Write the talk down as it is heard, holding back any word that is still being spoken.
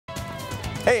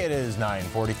Hey, it is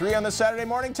 9:43 on this Saturday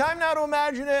morning. Time now to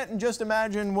imagine it, and just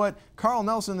imagine what Carl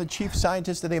Nelson, the chief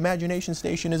scientist at the Imagination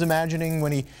Station, is imagining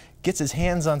when he gets his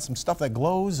hands on some stuff that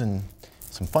glows and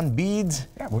some fun beads.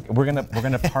 Yeah, we're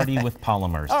gonna party with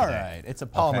polymers today. All right, it's a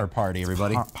polymer party,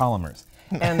 everybody. Polymers.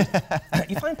 And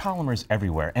you find polymers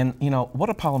everywhere. And you know what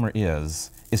a polymer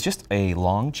is just a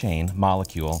long chain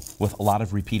molecule with a lot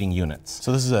of repeating units.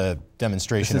 So this is a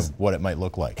demonstration of what it might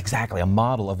look like. Exactly, a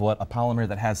model of what a polymer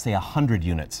that has, say, 100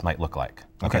 units might look like.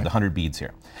 Okay, the 100 beads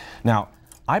here. Now,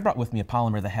 I brought with me a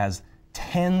polymer that has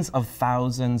tens of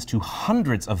thousands to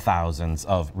hundreds of thousands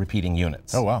of repeating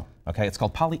units. Oh, wow. Okay, it's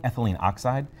called polyethylene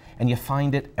oxide, and you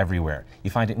find it everywhere.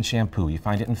 You find it in shampoo, you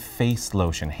find it in face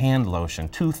lotion, hand lotion,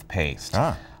 toothpaste,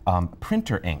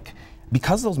 printer ink.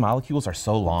 Because those molecules are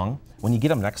so long, when you get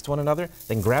them next to one another,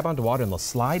 they can grab onto water and they'll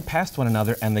slide past one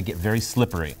another and they get very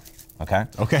slippery. Okay?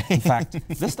 Okay. In fact,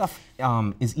 this stuff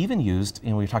is even used,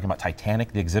 we were talking about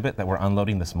Titanic, the exhibit that we're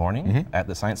unloading this morning at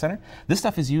the Science Center. This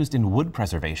stuff is used in wood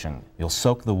preservation. You'll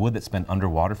soak the wood that's been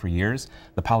underwater for years.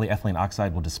 The polyethylene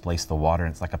oxide will displace the water,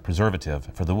 and it's like a preservative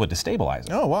for the wood to stabilize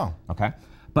it. Oh, wow. Okay?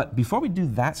 But before we do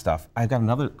that stuff, I've got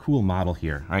another cool model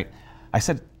here, right? I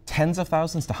said tens of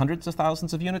thousands to hundreds of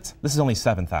thousands of units. This is only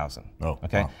 7,000. Oh,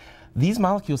 okay? wow. These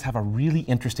molecules have a really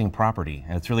interesting property,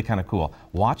 and it's really kind of cool.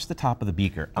 Watch the top of the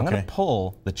beaker. I'm going to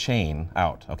pull the chain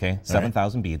out, okay?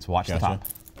 7,000 beads. Watch the top.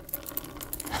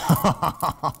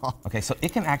 Okay, so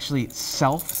it can actually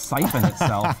self-siphon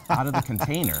itself out of the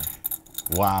container.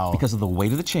 Wow. Because of the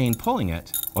weight of the chain pulling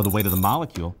it, or the weight of the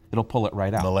molecule, it'll pull it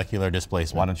right out. Molecular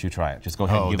displacement. Why don't you try it? Just go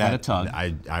ahead and give it a tug.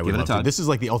 I would love to. This is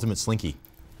like the ultimate slinky.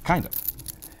 Kind of.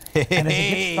 And as it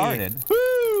gets started,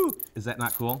 woo! Is that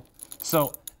not cool?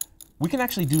 So we can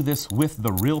actually do this with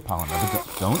the real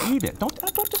polymer. Don't eat it. Don't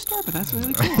disturb it. That's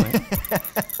really cool,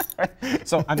 right?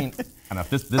 So I mean, I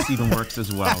don't know if this even works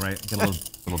as well, right? Get a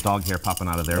little dog hair popping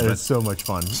out of there. It's so much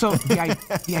fun. So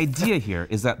the idea here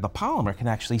is that the polymer can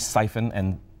actually siphon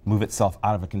and move itself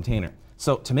out of a container.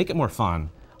 So to make it more fun,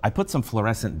 I put some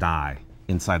fluorescent dye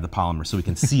inside the polymer so we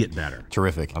can see it better.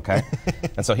 Terrific. Okay?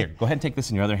 And so here, go ahead and take this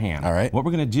in your other hand. All right. What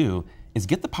we're going to do is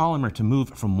get the polymer to move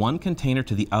from one container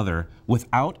to the other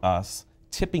without us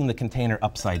tipping the container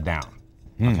upside down.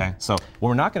 Okay? So what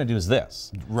we're not going to do is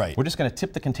this. Right. We're just going to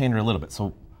tip the container a little bit.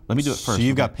 So let me do it first. So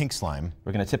you've got pink slime.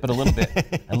 We're going to tip it a little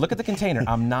bit. And look at the container.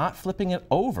 I'm not flipping it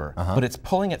over, but it's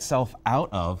pulling itself out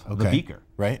of the beaker.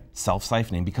 Right.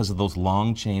 Self-siphoning because of those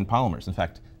long chain polymers. In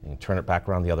fact, you can turn it back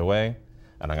around the other way.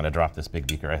 And I'm going to drop this big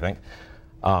beaker, I think.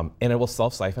 And it will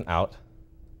self-siphon out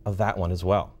of that one as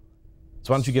well.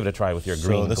 So why don't you give it a try with your green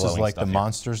glowing stuff. So this is like the here.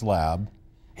 monster's lab.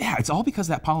 Yeah, it's all because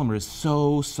that polymer is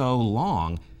so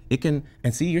long. It can,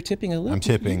 and see, you're tipping a little. I'm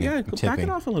tipping. Yeah, back it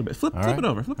off a little bit. Flip it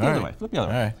over. Flip the other way. Flip the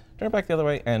other way. Turn it back the other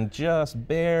way, and just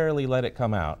barely let it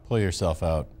come out. Pull yourself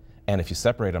out. And if you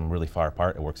separate them really far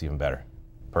apart, it works even better.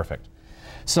 Perfect.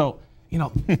 So, you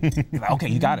know, okay,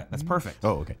 you got it. That's perfect.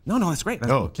 Oh, okay. No, that's great.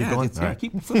 That's keep going.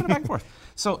 Keep flipping it back and forth.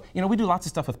 So, you know, we do lots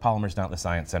of stuff with polymers down at the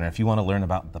Science Center. If you want to learn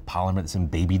about the polymer that's in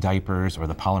baby diapers or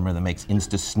the polymer that makes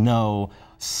Insta-Snow,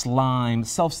 slime,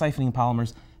 self-siphoning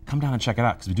polymers, come down and check it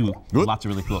out because we do lots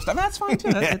of really cool stuff. And that's fine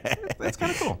too. That's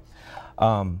kind of cool.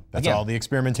 That's again, all the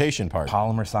experimentation part.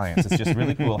 Polymer science. It's just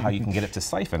really cool how you can get it to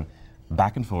siphon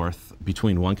back and forth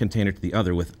between one container to the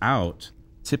other without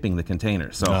tipping the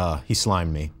container. So he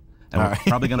slimed me. And we're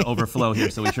probably going to overflow here,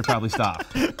 so we should probably stop.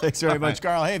 Thanks very much,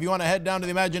 Carl. Hey, if you want to head down to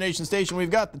the Imagination Station, we've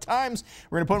got the times.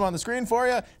 We're going to put them on the screen for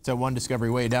you. It's at 1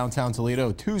 Discovery Way, downtown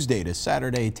Toledo, Tuesday to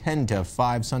Saturday, 10 to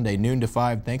 5, Sunday, noon to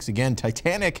 5. Thanks again.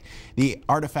 Titanic, the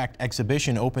artifact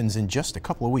exhibition, opens in just a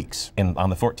couple of weeks. And on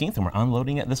the 14th, and we're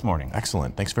unloading it this morning.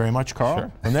 Excellent. Thanks very much, Carl.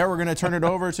 Sure. From there, we're going to turn it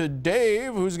over to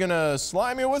Dave, who's going to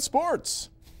slime you with sports.